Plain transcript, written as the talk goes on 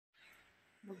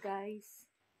Guys,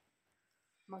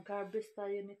 mag-harvest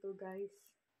tayo nito guys.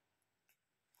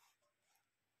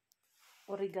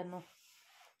 Oregano.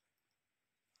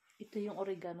 Ito yung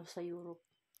oregano sa Europe.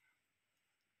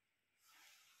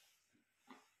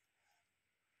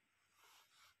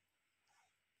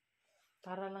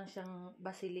 Para lang siyang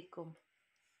basilicum.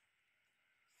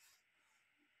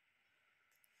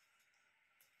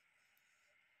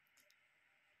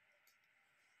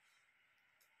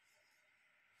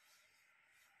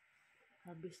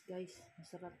 Harvest guys.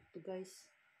 Masarap ito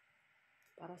guys.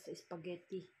 Para sa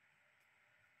spaghetti.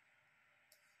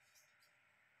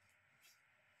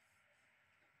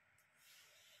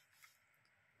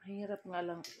 Mahirap nga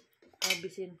lang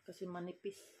harvestin kasi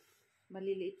manipis.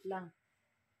 Maliliit lang.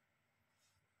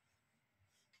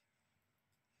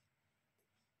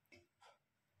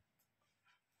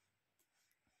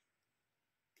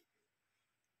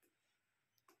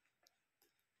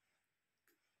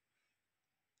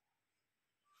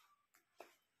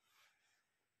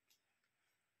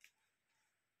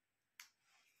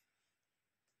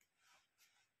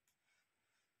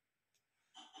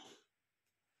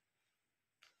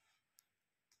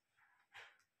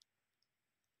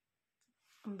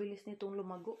 Ang bilis nitong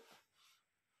lumago.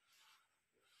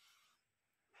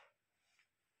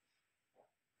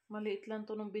 Maliit lang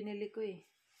to nung binili ko eh.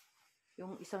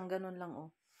 Yung isang ganun lang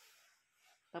oh.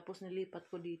 Tapos nilipat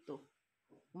ko dito.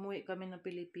 Umuwi kami ng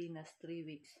Pilipinas 3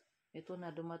 weeks. Ito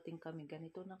na, dumating kami.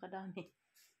 Ganito na kadami.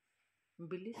 Ang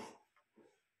bilis.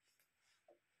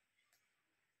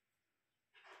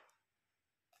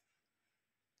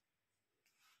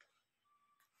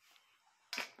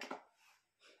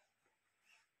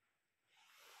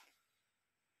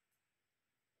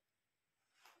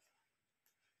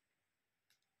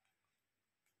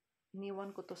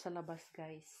 Iniwan ko to sa labas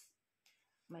guys.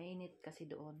 Mainit kasi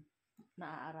doon.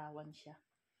 Naaarawan siya.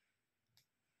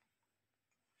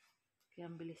 Kaya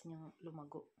ang bilis niyang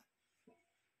lumago.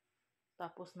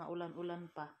 Tapos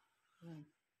naulan-ulan pa. Yun.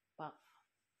 Pak.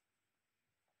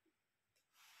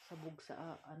 Sabog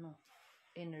sa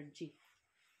energy.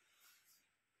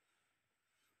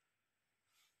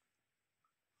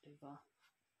 Diba?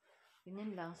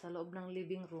 Ganyan lang sa loob ng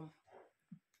living room.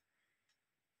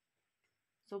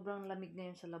 Sobrang lamig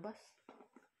ngayon sa labas.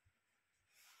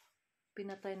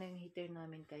 Pinatay na yung heater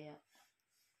namin kaya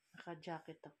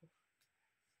naka-jacket ako.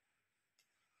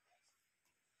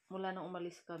 Mula nang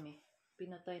umalis kami,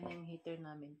 pinatay na yung heater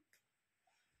namin.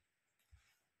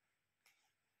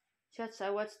 Shots,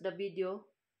 I watched the video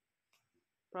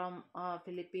from a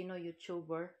Filipino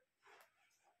YouTuber.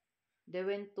 They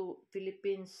went to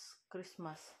Philippines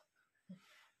Christmas.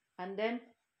 And then,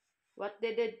 what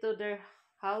they did to their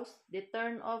house, they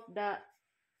turned off the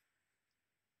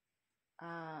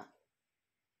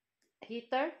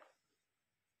heater.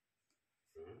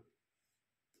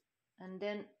 And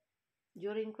then,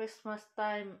 during Christmas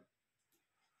time,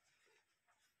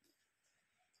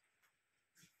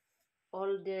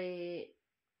 all the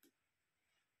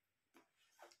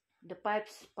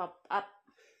pipes pop up.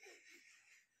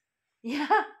 Ja.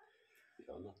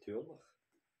 Ja, natürlich.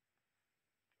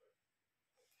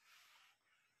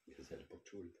 Ich bin selber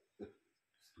schuld.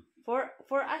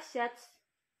 For us, Shots,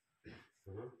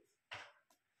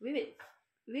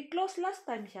 we closed last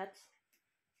time, Shots.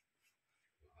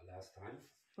 Last time?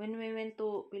 When we went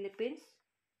to Philippines.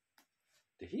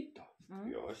 The heater?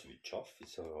 Ja, it's switch off.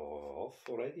 It's off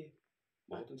already.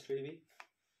 More than 3 weeks.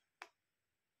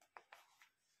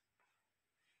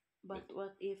 But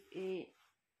what if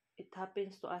it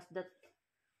happens to us that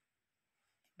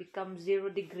becomes 0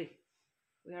 degree?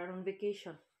 We are on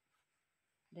vacation.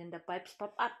 Then the pipes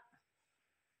pop up.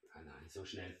 Nein, so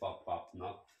schnell pop up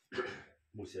not.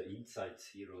 Muss ja inside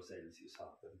 0 Celsius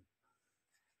haben.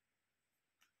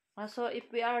 So if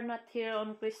we are not here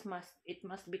on Christmas, it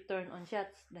must be turned on,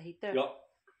 Shots, the heater. Ja.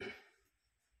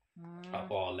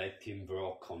 Aber let him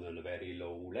work on a very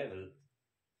low level.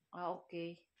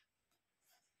 Okay.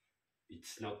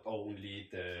 It's not only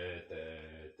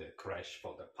the crash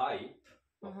for the pipe,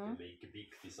 but will make a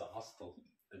big disaster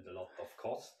and a lot of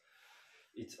cost.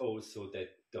 It's also that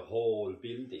the whole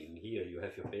building here, you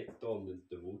have your beton and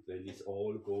the wood, when it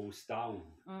all goes down.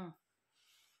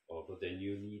 But then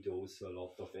you need also a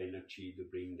lot of energy to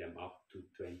bring them up to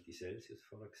 20 Celsius,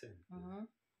 for example.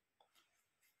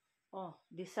 Oh,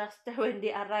 disaster when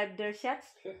they arrive there, Shots.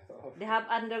 They have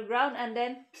underground and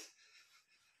then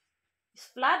it's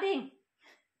flooding.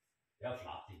 Yeah,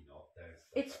 flooding not there.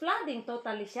 It's flooding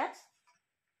totally, Shots.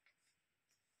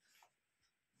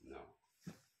 No.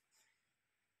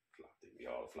 Flooding.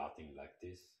 Yeah, flooding like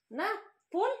this. Nah,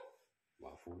 full.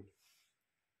 Well, full.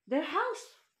 Their house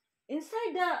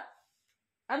inside the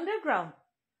underground.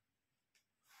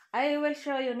 I will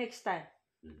show you next time.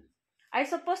 I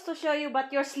supposed to show you,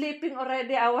 but you're sleeping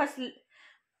already. Normally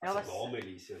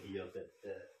is here that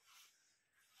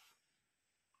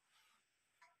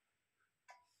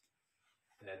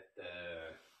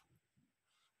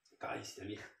guys,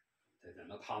 they're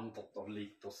not hundreds of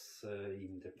liters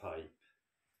in the pipe.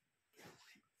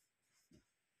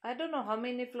 I don't know how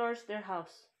many floors their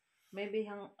house. Maybe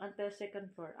until second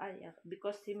floor. Yeah,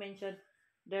 because he mentioned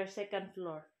their second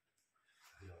floor.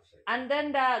 And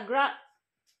then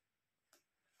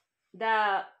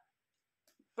the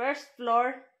first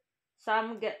floor,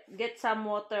 some get some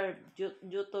water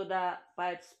due to the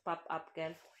pipes pop up,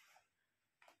 Kel.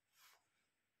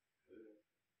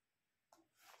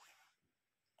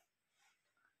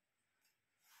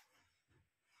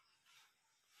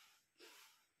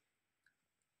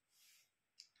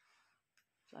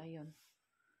 So ayun,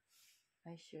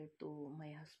 I shared to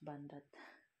my husband that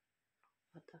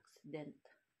what accident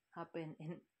happened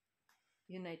in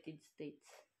United States.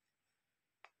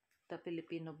 The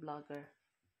Filipino blogger,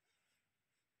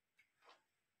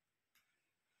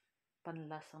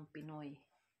 Panlasang Pinoy.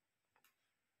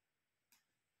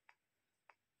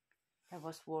 I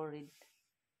was worried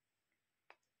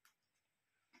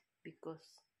because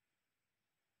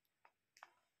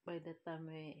by the time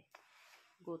we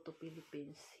go to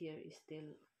Philippines, here is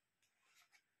still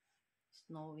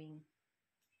snowing,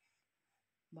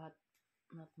 but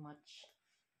not much.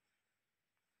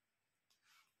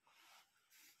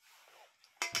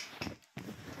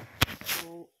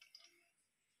 So,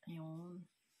 yun.